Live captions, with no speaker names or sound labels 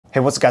Hey,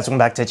 what's up guys, welcome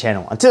back to the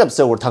channel. On today's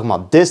episode, we're talking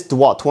about this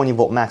DEWALT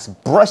 20V max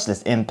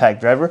brushless impact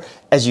driver.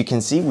 As you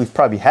can see, we've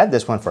probably had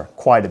this one for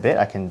quite a bit.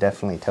 I can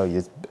definitely tell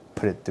you,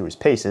 put it through its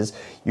paces,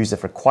 used it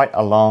for quite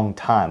a long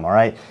time, all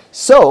right?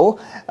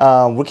 So,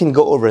 we can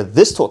go over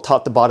this tool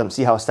top to bottom,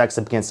 see how it stacks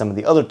up against some of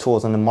the other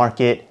tools on the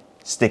market.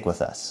 Stick with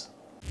us.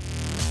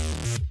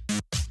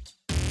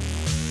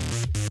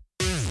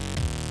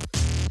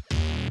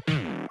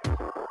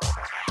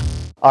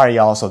 Alright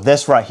y'all, so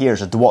this right here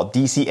is a DEWALT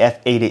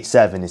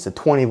DCF887. It's a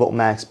 20V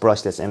max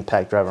brushless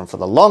impact driver, and for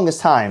the longest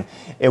time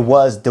it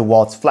was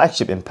DEWALT's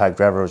flagship impact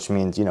driver, which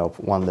means, you know,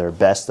 one of their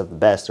best of the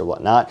best or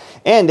whatnot.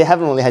 And they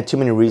haven't really had too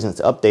many reasons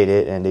to update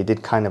it, and they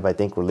did kind of, I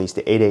think, release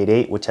the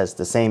 888, which has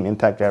the same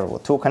impact driver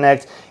with Tool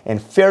Connect, and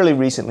fairly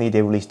recently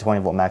they released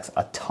 20V max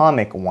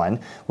atomic one,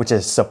 which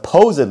is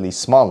supposedly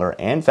smaller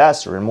and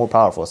faster and more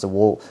powerful. So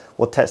we'll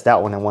test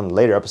that one in one of the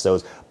later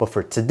episodes. But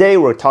for today,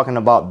 we're talking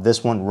about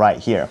this one right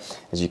here.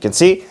 As you can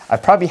see, I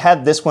probably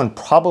had this one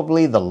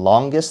probably the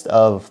longest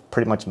of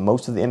pretty much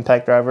most of the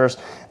impact drivers.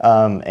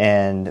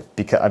 And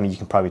because, I mean, you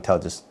can probably tell,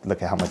 just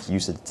look at how much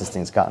usage this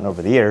thing's gotten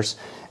over the years.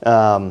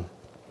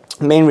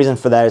 Main reason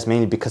for that is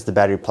mainly because the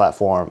battery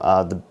platform,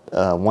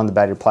 one of the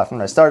battery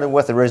platforms I started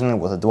with originally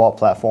was a DEWALT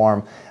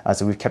platform.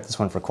 So we've kept this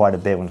one for quite a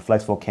bit. When the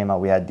Flexible came out,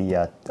 we had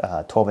the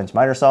 12-inch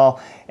miter saw,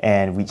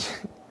 and we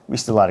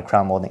used to do a lot of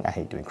crown molding. I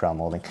hate doing crown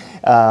molding.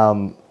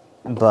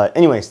 But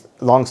anyways,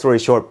 long story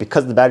short,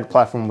 because of the battery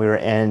platform we were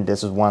in,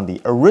 this was one of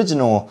the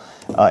original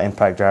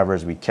impact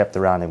drivers we kept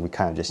around, and we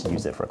kind of just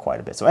used it for quite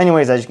a bit. So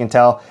anyways, as you can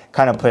tell,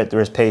 kind of put it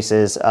through its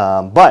paces.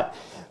 But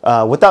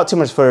without too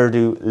much further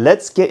ado,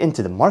 let's get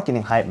into the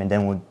marketing hype, and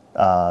then we'll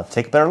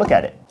take a better look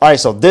at it. All right,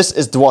 so this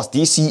is DEWALT's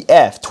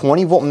DCF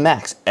 20V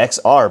max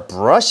XR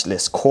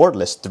brushless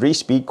cordless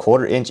 3-speed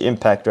 1/4-inch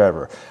impact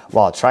driver.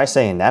 Wow, try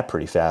saying that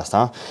pretty fast,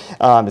 huh?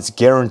 It's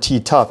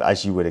guaranteed tough,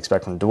 as you would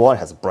expect from DEWALT. It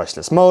has a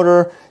brushless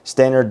motor,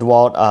 standard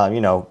DEWALT,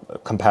 you know,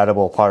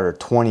 compatible part of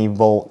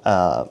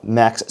 20V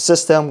max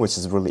system, which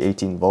is really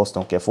 18 volts.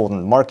 Don't get fooled in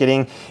the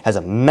marketing. It has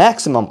a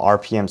maximum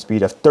RPM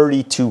speed of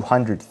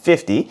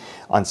 3,250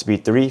 on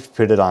speed 3. If you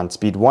put it on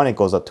speed 1, it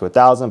goes up to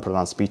 1,000. Put it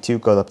on speed 2,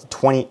 it goes up to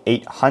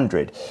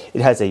 2,800. It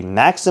has a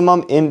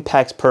maximum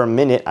impacts per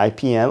minute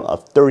IPM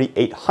of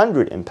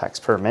 3,800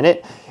 impacts per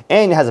minute,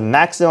 and it has a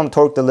maximum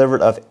torque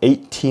delivered of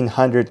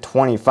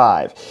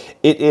 1,825.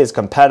 It is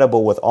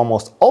compatible with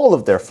almost all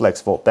of their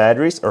FlexVolt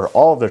batteries, or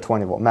all of their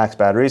 20V max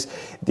batteries.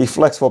 The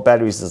FlexVolt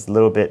batteries is a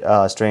little bit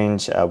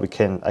strange. I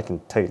can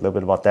tell you a little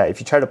bit about that. If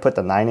you try to put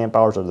the 9 amp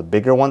hours or the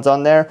bigger ones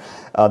on there,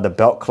 the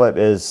belt clip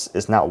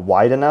is not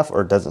wide enough,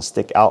 or doesn't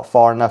stick out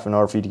far enough in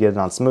order for you to get it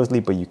on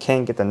smoothly, but you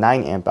can get the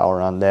 9 amp hour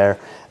on there.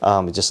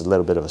 It's just a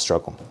little bit of a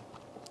struggle.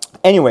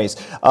 Anyways,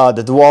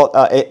 the DEWALT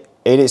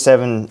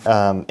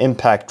 887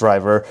 impact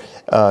driver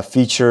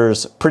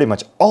features pretty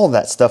much all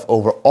that stuff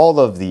over all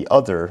of the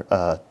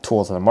other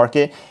tools on the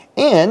market,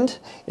 and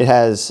it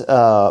has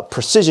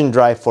precision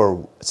drive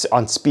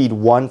on speed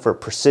 1 for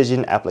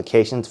precision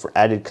applications for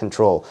added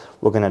control.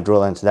 We're going to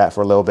drill into that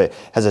for a little bit. It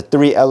has a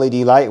 3 LED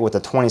light with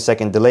a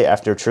 20-second delay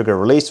after trigger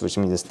release, which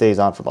means it stays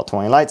on for about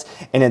 20 lights.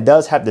 And it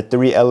does have the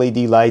 3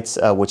 LED lights,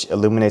 which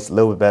illuminates a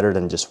little bit better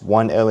than just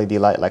 1 LED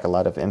light like a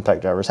lot of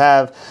impact drivers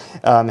have.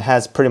 It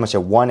has pretty much a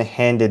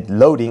one-handed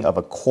loading of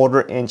a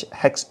 1/4-inch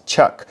hex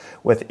chuck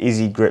with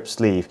easy grip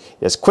sleeve.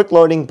 It has quick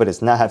loading, but it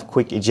does not have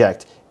quick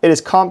eject. It is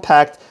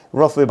compact,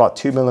 roughly about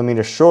 2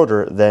 millimeters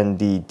shorter than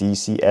the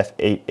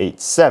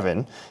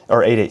DCF887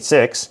 or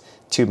 886.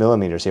 2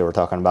 millimeters here we're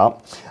talking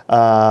about.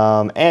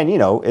 And you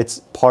know,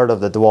 it's part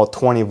of the DEWALT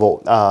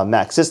 20V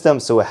max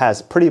system, so it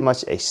has pretty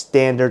much a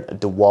standard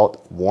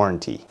DEWALT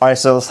warranty. All right,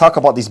 so let's talk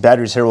about these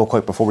batteries here real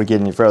quick before we get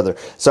any further.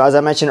 So as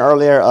I mentioned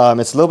earlier,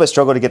 it's a little bit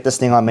struggle to get this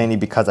thing on, mainly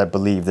because I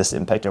believe this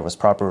impact driver was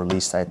properly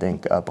released, I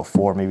think,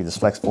 before maybe this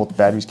FlexVolt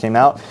batteries came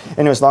out.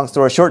 Anyways, long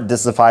story short, this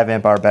is a 5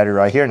 amp hour battery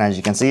right here, and as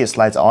you can see, it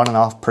slides on and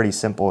off pretty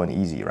simple and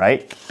easy,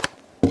 right?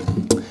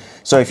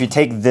 So if you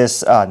take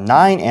this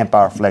 9 amp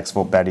hour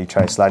FlexVolt battery,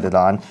 try to slide it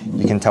on,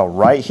 you can tell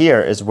right here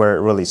is where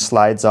it really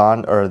slides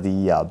on, or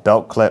the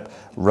belt clip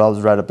rubs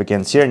right up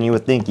against here, and you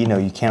would think, you know,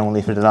 you can't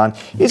really fit it on.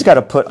 You just got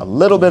to put a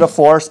little bit of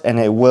force, and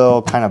it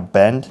will kind of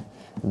bend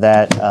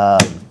that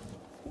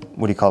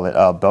what do you call it,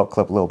 belt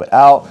clip a little bit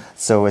out.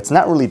 So it's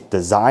not really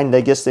designed,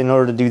 I guess, in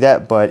order to do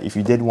that, but if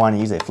you did want to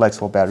use a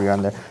FlexVolt battery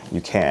on there,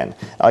 you can.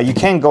 You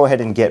can go ahead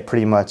and get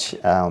pretty much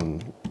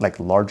like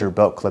larger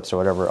belt clips or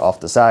whatever off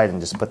the side and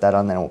just put that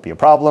on there. It won't be a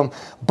problem.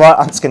 But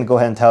I'm just going to go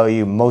ahead and tell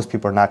you, most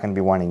people are not going to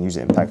be wanting to use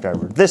an impact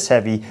driver this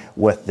heavy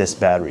with this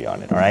battery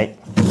on it, all right?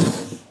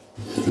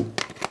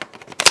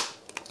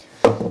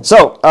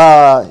 So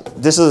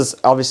this is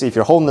obviously, if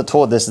you're holding the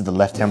tool, this is the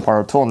left-hand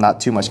part of the tool.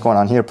 Not too much going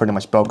on here, pretty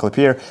much belt clip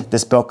here.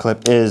 This belt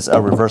clip is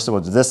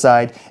reversible to this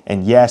side,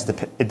 and yes,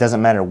 it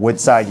doesn't matter which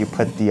side you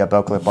put the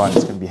belt clip on,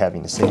 it's going to be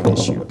having the same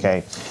issue,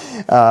 okay?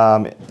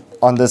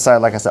 on this side,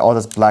 like I said, all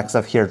this black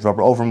stuff here is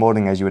rubber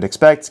overmolding, as you would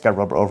expect. It's got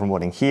rubber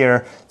overmolding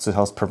here, so it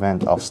helps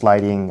prevent off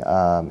sliding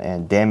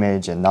and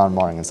damage and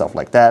non-marring and stuff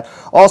like that.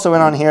 Also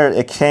in on here,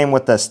 it came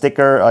with a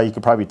sticker. You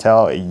could probably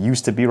tell it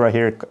used to be right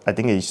here. I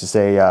think it used to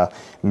say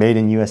made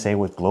in USA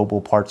with global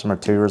parts and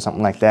material or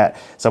something like that.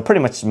 So pretty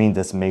much means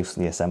it's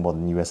mostly assembled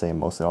in USA, and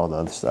most of all the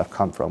other stuff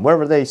come from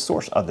wherever they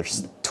source other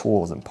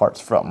tools and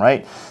parts from,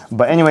 right?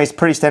 But anyways,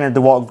 pretty standard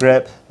DeWalt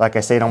grip. Like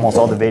I say in almost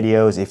all the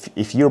videos,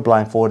 if you're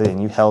blindfolded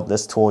and you held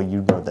this tool,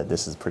 you know that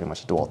this is pretty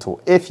much a DeWalt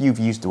tool if you've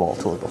used DeWalt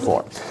tools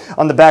before.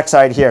 On the back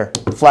side here,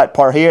 flat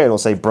part here, it'll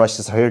say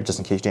brushless here, just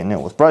in case you didn't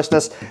know it was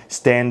brushless.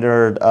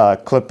 Standard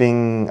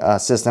clipping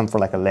system for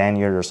like a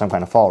lanyard or some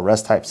kind of fall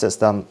rest type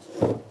system,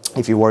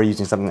 if you were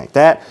using something like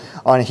that.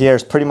 On here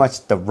is pretty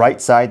much the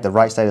right side. The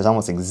right side is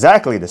almost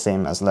exactly the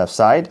same as left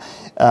side,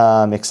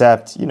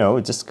 except, you know,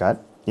 it just got,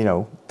 you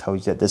know,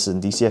 tells you that this is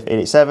in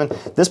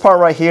DCF887. This part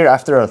right here,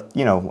 after a,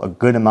 you know, a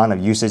good amount of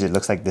usage, it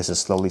looks like this is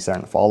slowly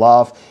starting to fall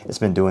off. It's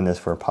been doing this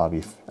for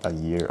probably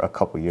a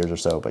couple years or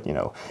so, but you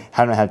know,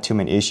 haven't had too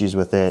many issues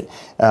with it.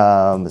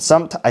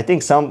 I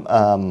think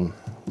some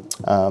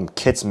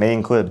kits may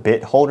include a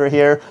bit holder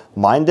here.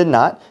 Mine did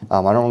not.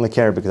 I don't really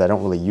care because I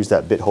don't really use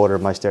that bit holder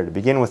much there to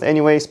begin with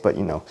anyways, but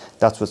you know,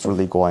 that's what's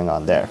really going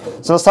on there.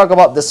 So let's talk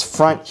about this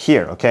front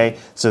here, okay?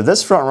 So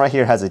this front right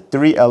here has a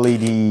 3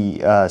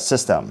 LED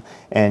system.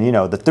 And you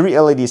know, the 3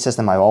 LED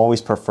system I've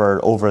always preferred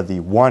over the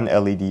 1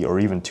 LED or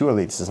even 2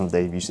 LED systems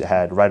they've usually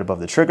had right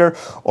above the trigger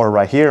or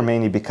right here,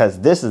 mainly because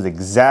this is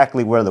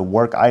exactly where the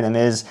work item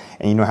is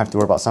and you don't have to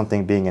worry about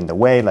something being in the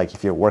way. Like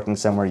if you're working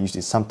somewhere,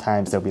 usually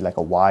sometimes there'll be like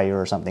a wire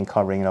or something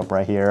covering it up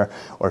right here,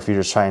 or if you're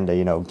just trying to,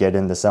 you know, get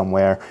into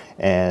somewhere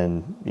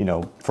and, you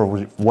know, for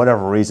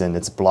whatever reason,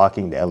 it's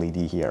blocking the LED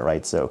here,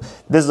 right? So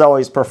this is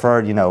always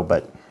preferred, you know,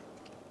 but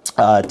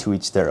to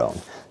each their own.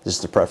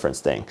 Just a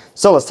preference thing.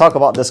 So let's talk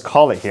about this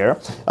collet here.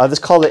 This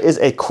collet is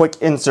a quick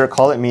insert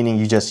collet, meaning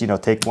you just, you know,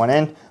 take one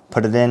in,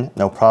 put it in,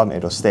 no problem,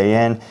 it'll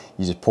stay in.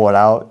 You just pull it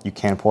out. You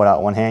can pull it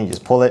out one hand, you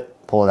just pull it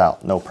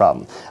out, no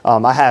problem.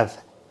 I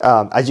have,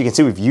 as you can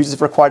see, we've used it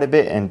for quite a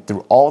bit, and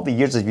through all the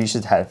years of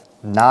usage, have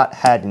not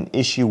had an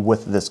issue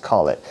with this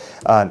collet.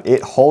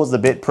 It holds the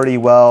bit pretty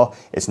well.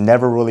 It's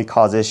never really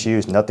caused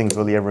issues. Nothing's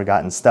really ever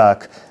gotten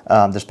stuck.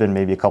 There's been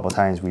maybe a couple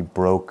times we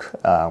broke,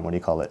 what do you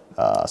call it,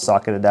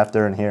 socket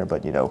adapter in here,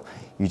 but you know,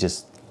 you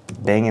just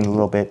bang in a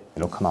little bit,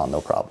 it'll come out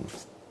no problem.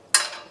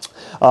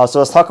 So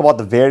let's talk about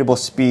the variable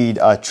speed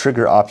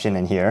trigger option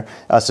in here.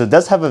 So it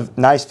does have a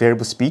nice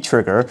variable speed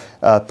trigger,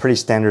 pretty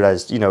standard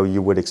as, you know,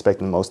 you would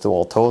expect in most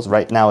DeWalt tools.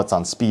 Right now it's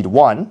on speed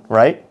 1,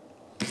 right?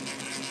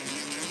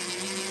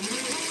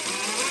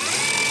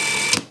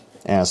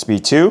 And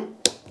speed 2.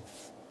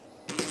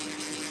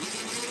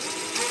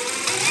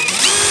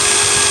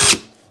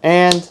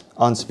 And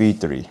on speed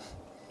 3.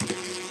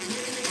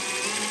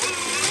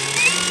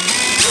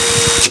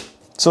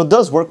 So it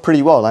does work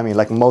pretty well. I mean,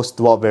 like most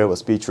DeWalt variable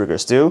speed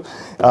triggers do.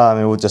 It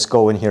will just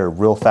go in here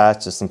real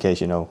fast, just in case,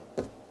 you know,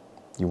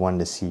 you wanted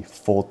to see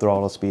full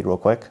throttle speed real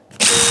quick.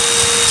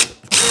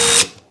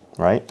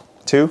 Right?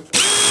 2.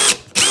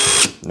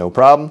 No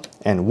problem.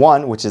 And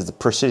 1, which is the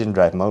precision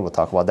drive mode. We'll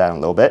talk about that in a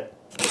little bit.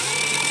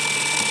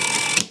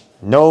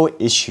 No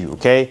issue,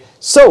 okay?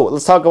 So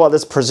let's talk about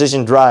this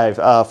precision drive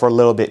for a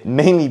little bit,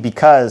 mainly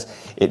because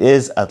it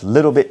is a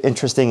little bit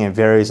interesting and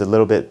varies a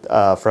little bit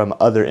from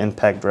other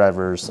impact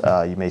drivers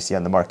you may see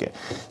on the market.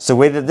 So the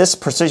way that this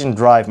precision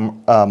drive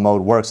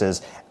mode works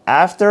is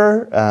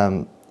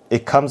after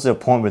it comes to a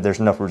point where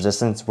there's enough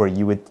resistance where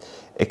you would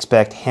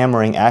expect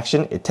hammering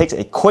action, it takes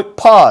a quick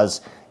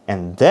pause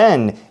and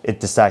then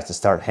it decides to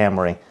start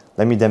hammering.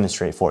 Let me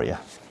demonstrate for you.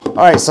 All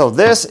right, so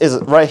this is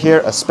right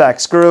here, a spec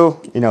screw.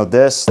 You know,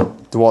 this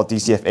DeWalt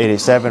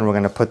DCF887, we're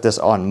gonna put this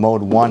on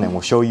mode 1 and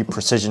we'll show you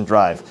precision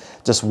drive.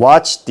 Just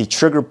watch the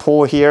trigger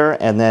pull here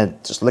and then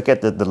just look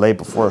at the delay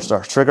before it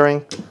starts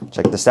triggering.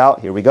 Check this out,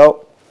 here we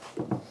go.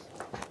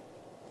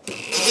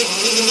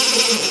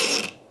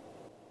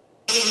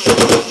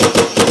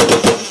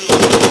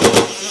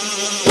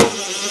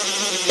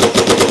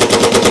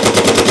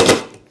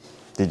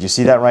 Did you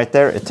see that right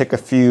there? It took a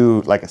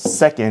few, like a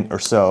second or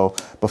so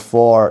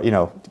before, you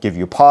know, give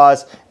you a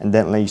pause and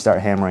then let you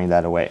start hammering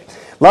that away.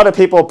 A lot of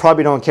people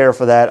probably don't care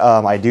for that.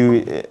 I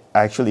do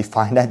actually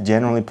find that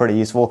generally pretty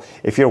useful.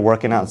 If you're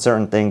working on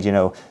certain things, you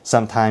know,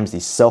 sometimes the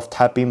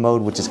self-tapping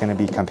mode, which is going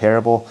to be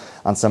comparable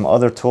on some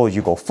other tools,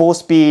 you go full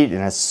speed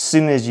and as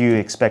soon as you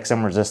expect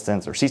some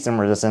resistance or see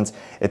some resistance,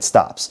 it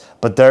stops.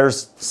 But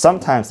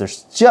sometimes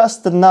there's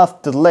just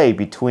enough delay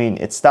between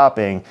it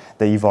stopping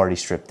that you've already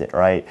stripped it,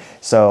 right?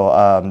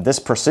 So this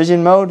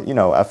precision mode, you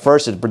know, at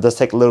first it does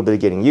take a little bit of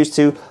getting used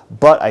to,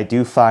 but I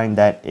do find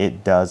that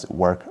it does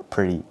work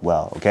pretty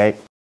well, okay?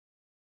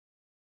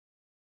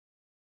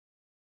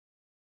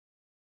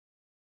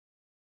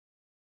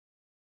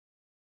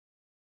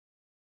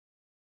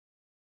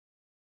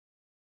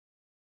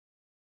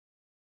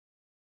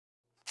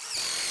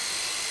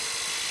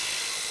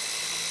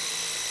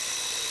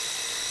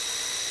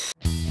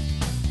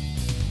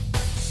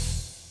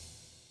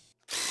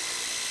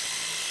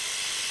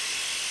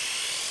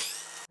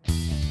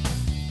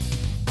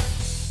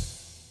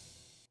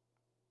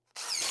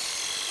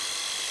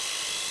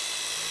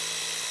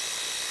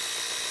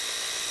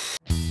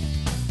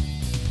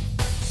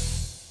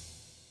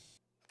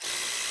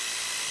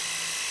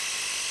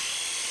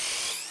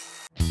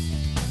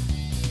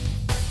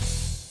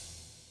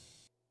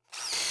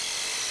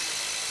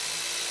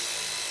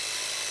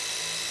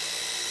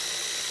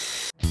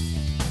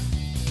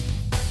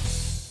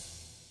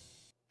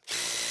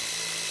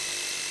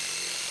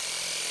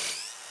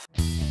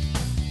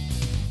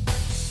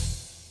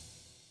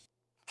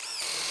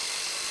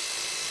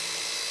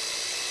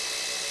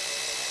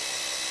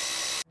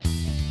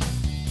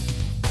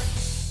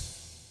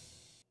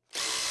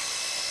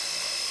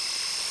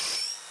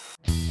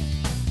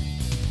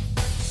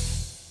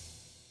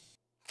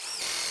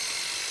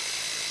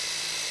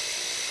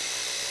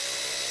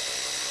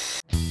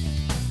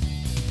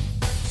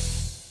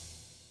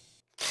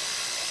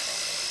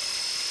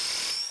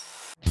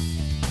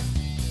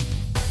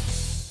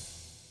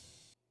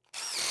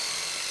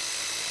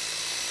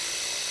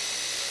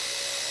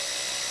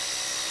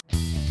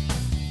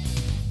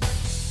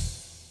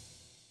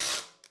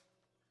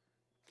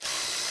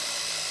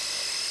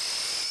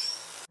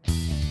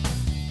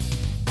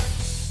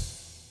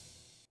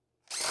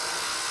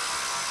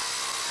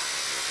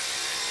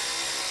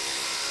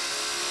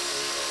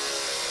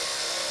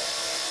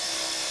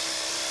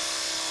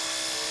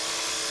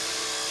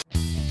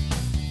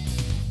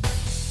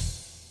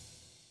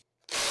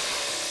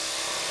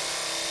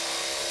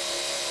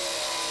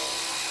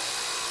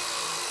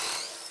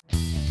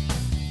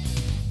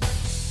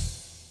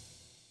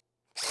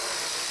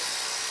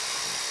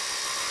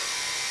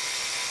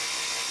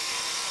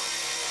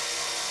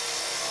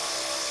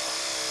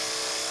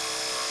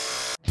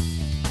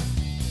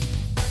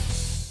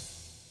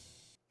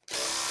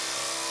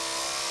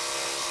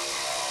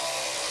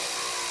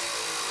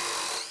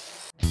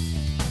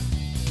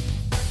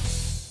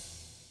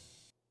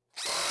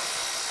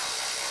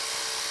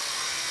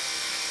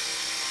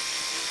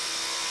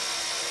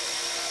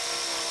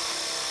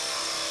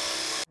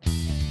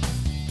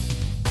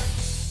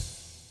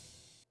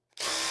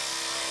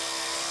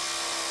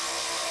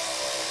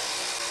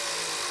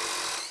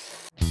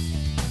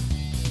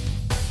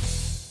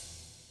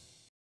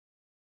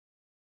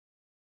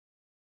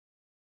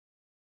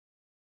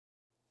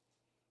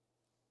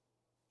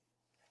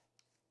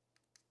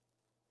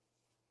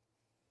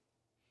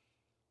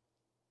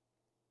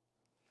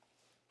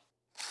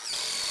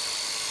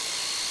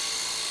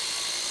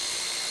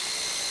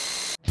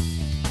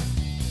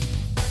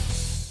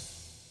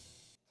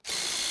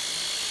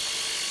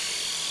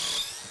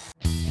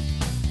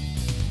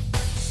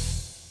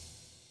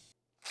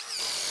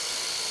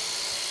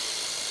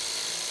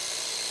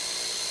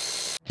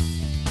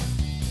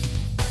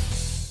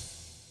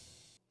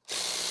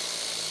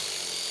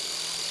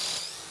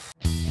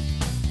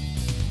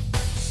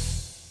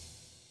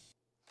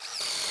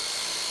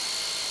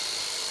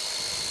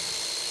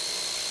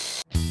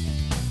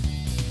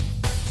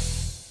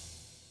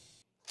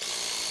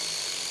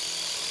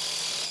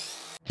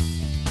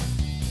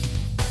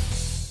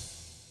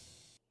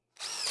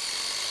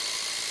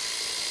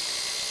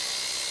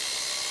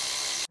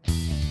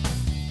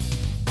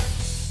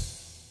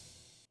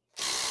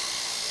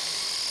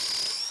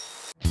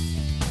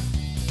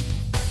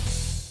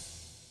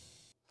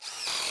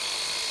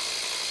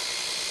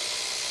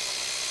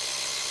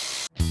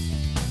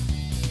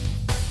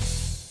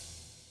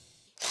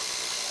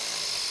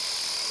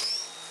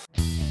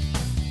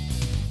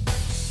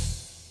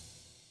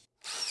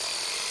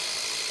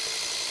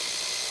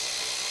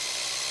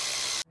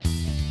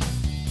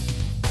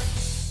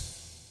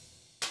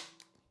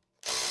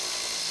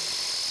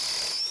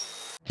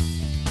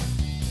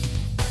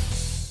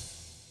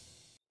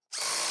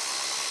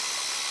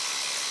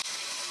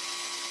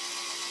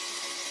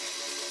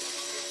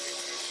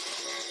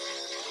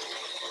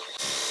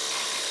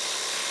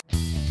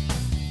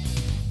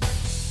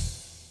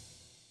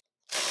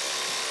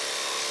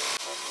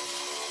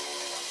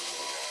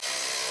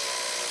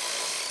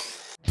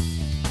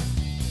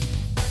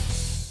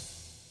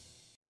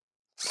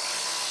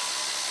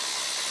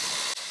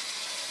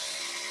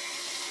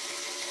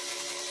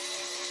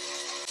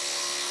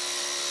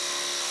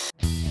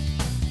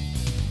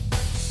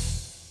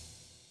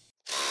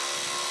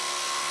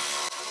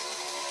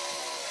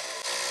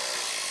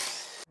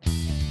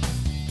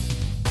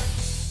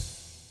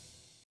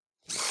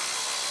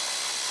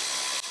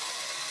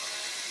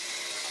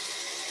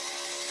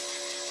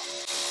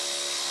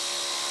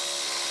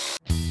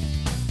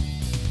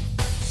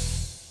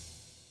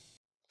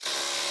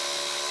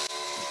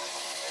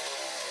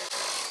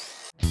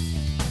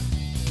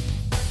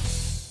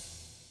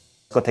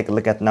 Go take a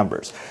look at the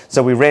numbers.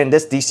 So we ran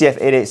this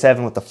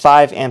DCF887 with the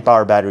 5 amp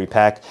hour battery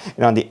pack,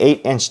 and on the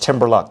 8-inch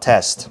Timberlock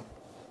test,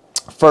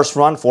 first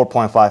run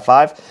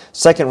 4.55,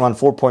 second run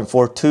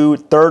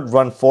 4.42, third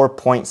run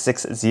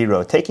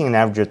 4.60. Taking an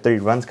average of 30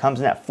 runs comes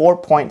in at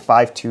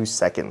 4.52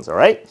 seconds. All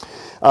right.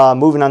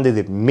 Moving on to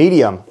the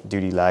medium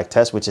duty lag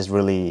test, which is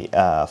really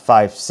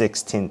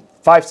 5/16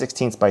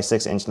 by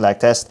 6-inch lag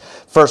test.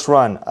 First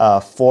run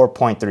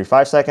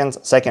 4.35 seconds,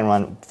 second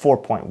run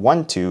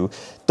 4.12,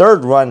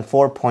 third run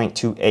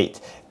 4.28.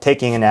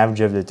 Taking an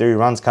average of the 30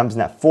 runs comes in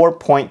at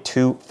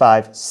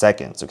 4.25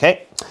 seconds.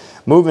 Okay.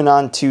 Moving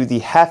on to the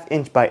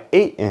 1/2-inch by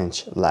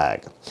 8-inch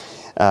lag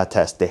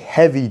test, the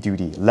heavy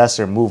duty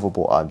lesser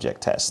movable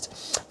object test.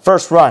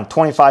 First run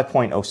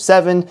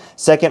 25.07,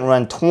 second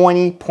run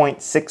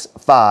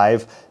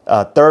 20.65,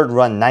 third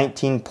run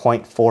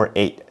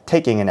 19.48.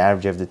 Taking an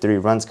average of the 3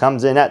 runs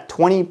comes in at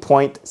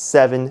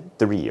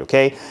 20.73.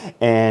 Okay,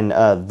 and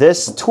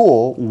this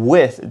tool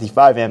with the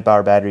 5 amp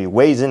hour battery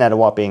weighs in at a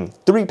whopping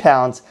 3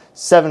 pounds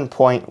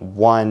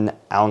 7.1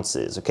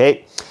 ounces.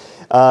 Okay.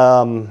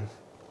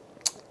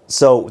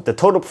 So the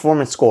total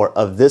performance score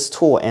of this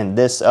tool and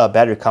this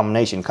battery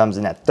combination comes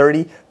in at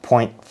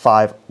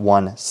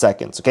 30.51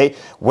 seconds. Okay,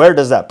 where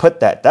does that put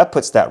that? That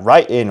puts that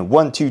right in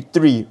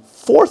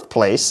 4th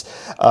place,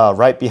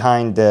 right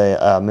behind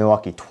the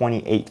Milwaukee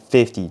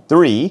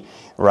 2853,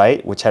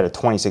 right, which had a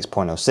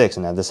 26.06,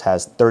 and now this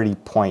has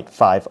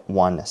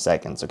 30.51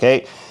 seconds.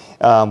 Okay,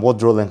 we'll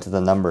drill into the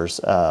numbers,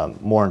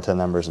 more into the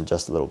numbers in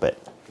just a little bit.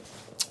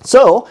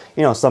 So,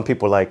 you know, some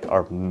people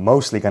are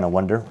mostly going to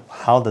wonder,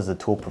 how does the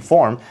tool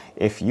perform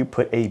if you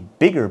put a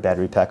bigger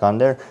battery pack on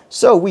there?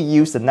 So we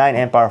used the 9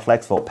 amp hour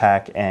flex volt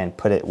pack and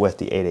put it with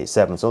the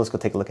 887. So let's go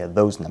take a look at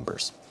those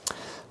numbers.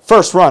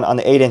 First run on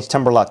the 8-inch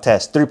Timberlock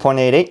test,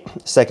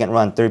 3.88. Second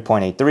run,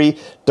 3.83.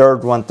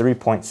 Third run,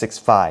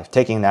 3.65.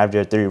 Taking an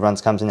average of 30 runs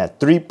comes in at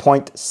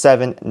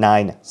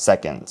 3.79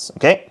 seconds.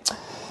 Okay.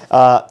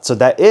 So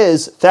that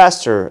is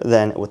faster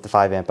than with the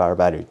 5 amp hour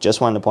battery. Just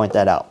wanted to point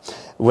that out.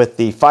 With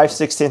the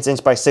 5/16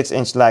 inch by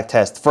 6-inch lag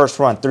test, first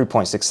run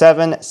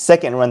 3.67,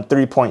 second run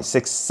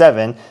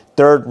 3.67,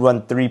 third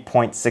run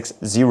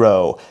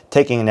 3.60.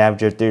 Taking an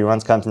average of 30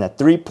 runs comes in at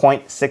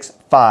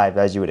 3.65,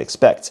 as you would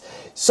expect.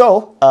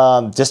 So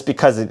just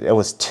because it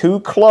was too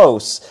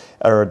close,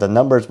 or the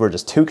numbers were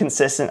just too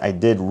consistent, I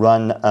did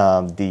run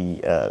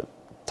the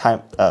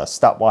time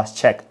stopwatch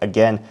check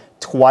again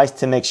twice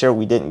to make sure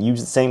we didn't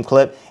use the same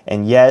clip.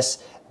 And yes,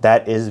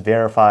 that is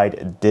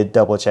verified, did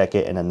double check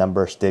it, and the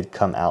numbers did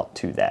come out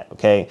to that.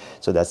 Okay,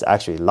 so that's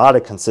actually a lot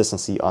of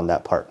consistency on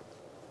that part.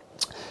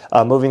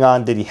 Moving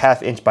on to the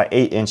 1/2-inch by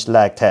 8-inch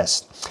lag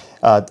test.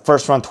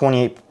 First run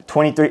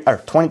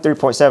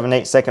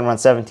 23.78, second run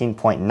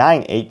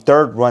 17.98,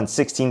 third run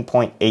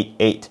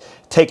 16.88.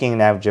 Taking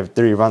an average of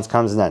 3 runs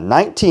comes in at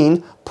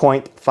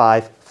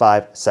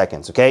 19.55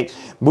 seconds. Okay,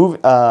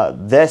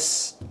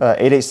 this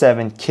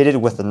 887 kitted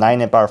with the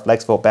 9 amp hour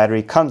flex volt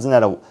battery comes in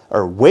at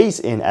weighs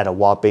in at a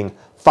whopping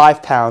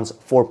 5 pounds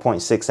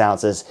 4.6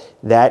 ounces.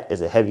 That is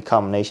a heavy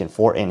combination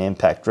for an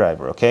impact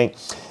driver. Okay,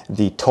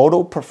 the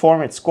total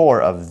performance score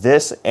of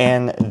this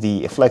and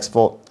the flex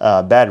volt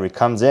battery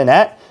comes in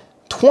at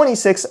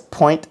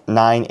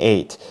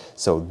 26.98.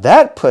 So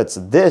that puts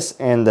this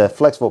and the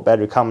flex volt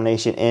battery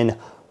combination in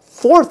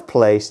 4th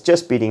place,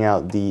 just beating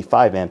out the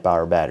 5 amp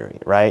hour battery,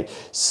 right?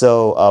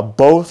 So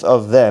both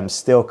of them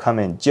still come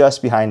in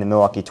just behind the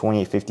Milwaukee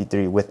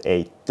 2853 with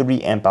a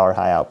 3 amp hour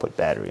high output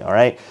battery. All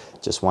right,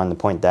 just wanted to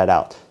point that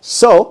out.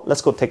 So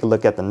let's go take a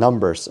look at the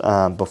numbers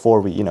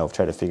before we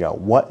try to figure out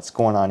what's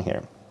going on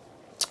here.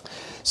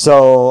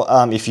 So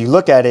if you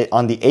look at it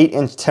on the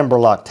 8-inch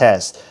Timberlock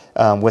test,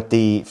 with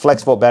the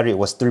flex volt battery, it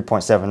was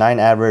 3.79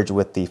 average.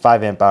 With the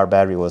 5 amp hour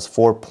battery, it was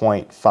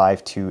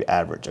 4.52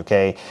 average.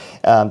 Okay,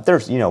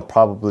 there's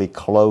probably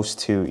close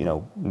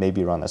to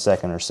maybe around a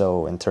second or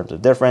so in terms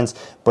of difference.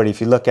 But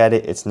if you look at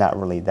it, it's not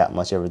really that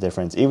much of a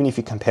difference. Even if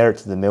you compare it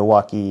to the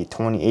Milwaukee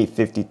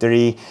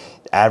 2853,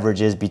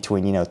 averages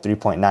between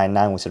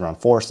 3.99, which is around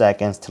 4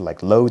 seconds, to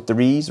like low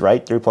 3s,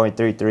 right?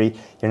 3.33.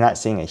 You're not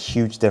seeing a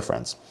huge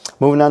difference.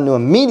 Moving on to a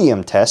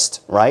medium test,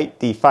 right?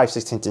 The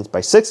 5/16 inch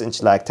by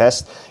 6-inch lag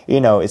test,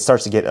 it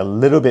starts to get a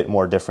little bit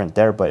more different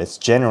there, but it's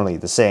generally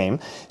the same.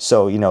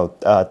 So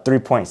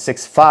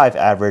 3.65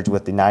 average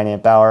with the 9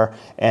 amp hour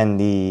and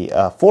the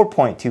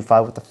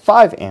 4.25 with the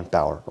 5 amp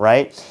hour,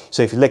 right?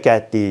 So if you look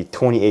at the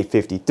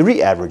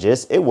 2853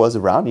 averages, it was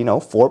around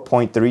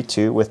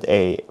 4.32 with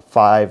a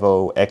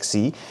 50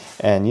 XC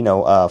and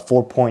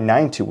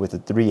 4.92 with a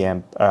 3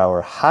 amp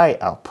hour high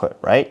output,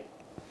 right?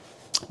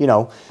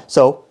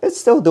 So it's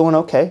still doing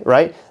okay,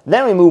 right?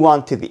 Then we move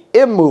on to the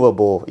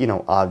immovable,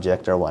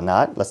 object or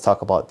whatnot. Let's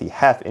talk about the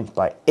 1/2-inch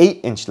by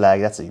 8-inch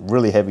lag. That's a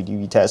really heavy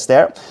duty test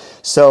there.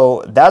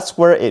 So that's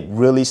where it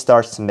really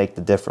starts to make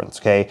the difference,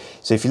 okay?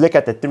 So if you look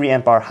at the 3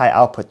 amp hour high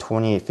output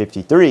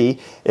 2853,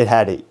 it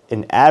had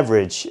an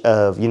average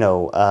of,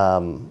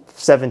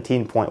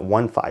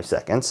 17.15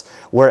 seconds,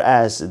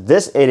 whereas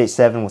this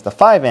 887 with the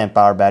 5 amp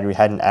hour battery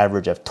had an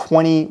average of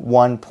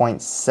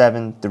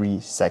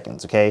 21.73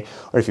 seconds, okay?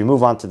 Or if you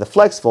move on on to the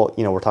flex volt,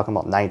 you know, we're talking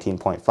about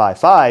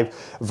 19.55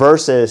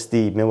 versus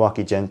the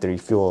Milwaukee Gen 3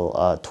 Fuel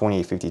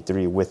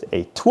 2853 with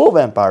a 12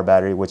 amp hour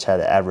battery, which had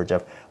an average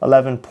of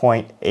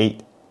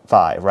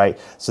 11.85, right?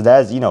 So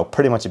that is, you know,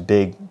 pretty much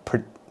a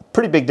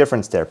pretty big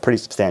difference there, pretty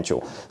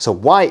substantial. So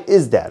why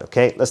is that?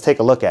 Okay, let's take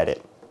a look at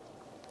it.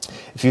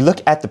 If you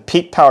look at the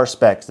peak power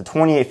specs, the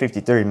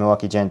 2853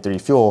 Milwaukee Gen 3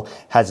 Fuel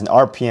has an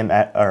RPM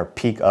or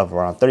peak of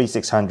around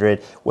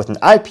 3600 with an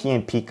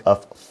IPM peak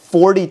of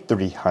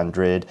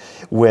 4300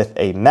 with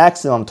a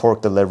maximum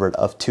torque delivered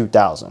of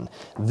 2000.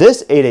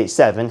 This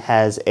 887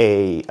 has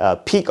a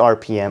peak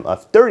RPM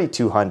of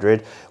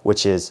 3200,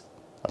 which is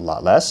a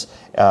lot less,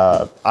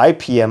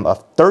 IPM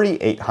of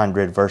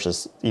 3800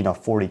 versus, you know,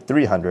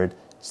 4300.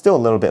 Still a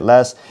little bit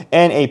less,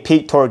 and a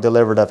peak torque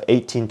delivered of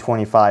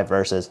 1825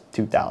 versus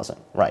 2000,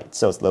 right?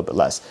 So it's a little bit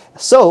less.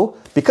 So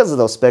because of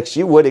those specs,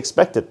 you would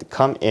expect it to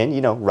come in, you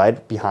know,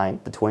 right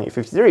behind the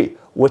 2853,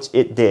 which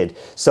it did.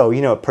 So,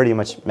 you know, it pretty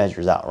much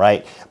measures out,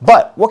 right?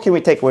 But what can we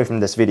take away from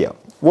this video?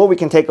 What we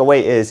can take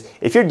away is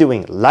if you're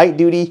doing light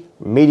duty,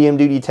 medium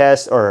duty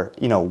tests, or,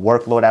 you know,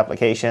 workload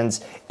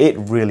applications, it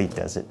really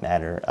doesn't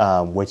matter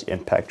which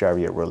impact driver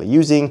you're really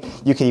using.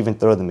 You can even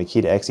throw the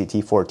Makita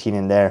XCT14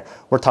 in there.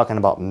 We're talking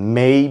about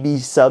maybe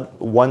sub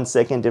 1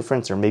 second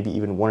difference, or maybe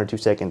even 1 or 2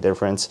 second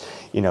difference.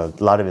 You know,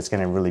 a lot of it's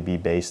going to really be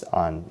based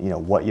on, you know,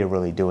 what you're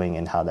really doing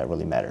and how that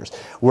really matters.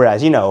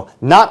 Whereas, you know,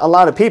 not a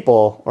lot of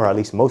people, or at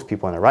least most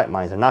people in their right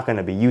minds, are not going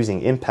to be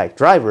using impact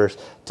drivers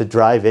to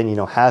drive in, you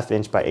know, 1/2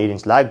 inch by 8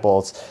 inch lag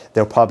bolts.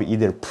 They'll probably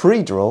either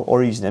pre-drill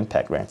or use an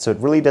impact wrench. So it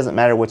really doesn't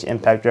matter which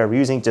impact driver you're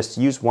using. Just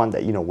use one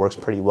that, you know, works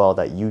pretty well,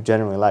 that you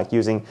generally like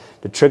using.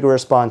 The trigger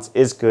response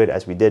is good,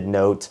 as we did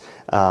note.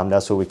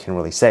 That's what we can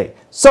really say.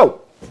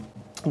 So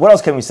what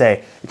else can we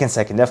say?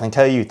 I can definitely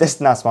tell you, this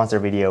is not a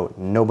sponsored video.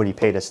 Nobody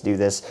paid us to do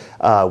this.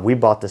 We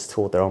bought this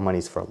tool with our own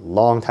monies for a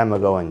long time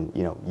ago, and,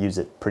 you know, use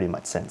it pretty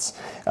much since.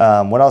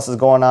 What else is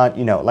going on?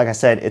 You know, like I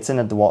said, it's in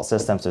a DEWALT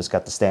system, so it's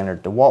got the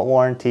standard DEWALT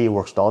warranty,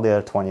 works with all the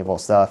other 20 volt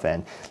stuff,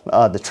 and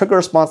the trigger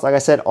response, like I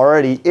said,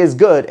 already is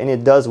good, and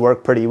it does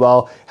work pretty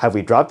well. Have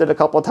we dropped it a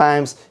couple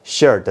times?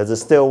 Sure. Does it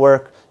still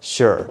work?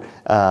 Sure.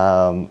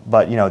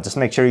 But, you know, just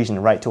make sure you're using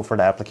the right tool for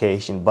the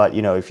application. But,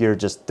 you know, if you're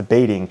just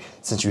debating,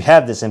 since you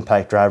have this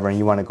impact driver and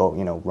you want to go,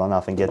 you know, run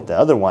off and get the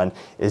other one,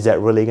 is that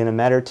really going to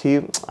matter to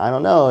you? I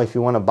don't know. If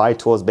you want to buy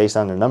tools based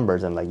on their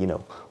numbers and, like, you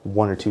know,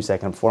 1 or 2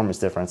 second performance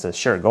differences,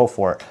 sure, go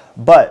for it.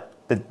 But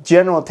the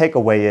general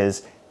takeaway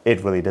is,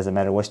 it really doesn't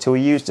matter which tool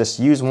you use. Just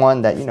use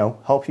one that, you know,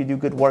 helps you do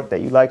good work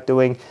that you like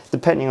doing,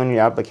 depending on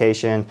your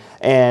application,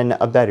 and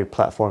a battery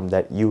platform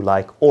that you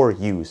like or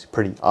use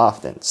pretty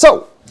often.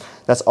 So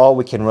that's all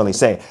we can really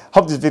say.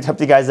 Hope this video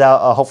helped you guys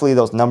out. Hopefully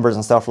those numbers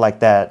and stuff like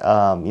that,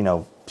 you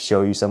know,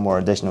 show you some more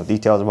additional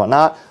details and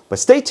whatnot. But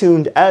stay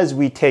tuned as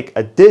we take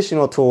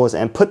additional tools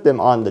and put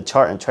them on the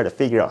chart and try to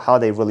figure out how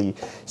they really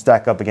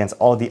stack up against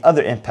all the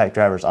other impact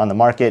drivers on the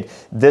market.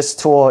 This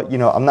tool, you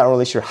know, I'm not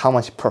really sure how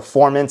much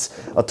performance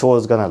a tool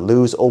is going to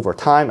lose over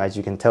time. As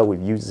you can tell,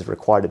 we've used this for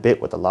quite a bit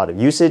with a lot of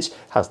usage.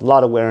 Has a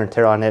lot of wear and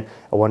tear on it.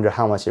 I wonder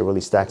how much it really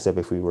stacks up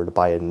if we were to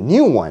buy a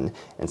new one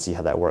and see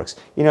how that works.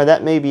 You know,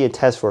 that may be a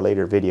test for a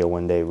later video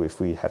one day if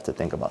we have to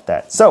think about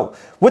that. So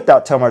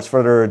without too much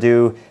further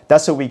ado,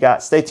 that's what we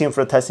got. Stay tuned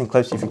for the testing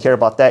clips if you care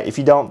about that. If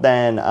you don't,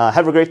 then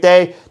have a great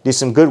day, do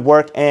some good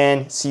work,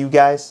 and see you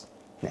guys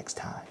next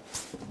time.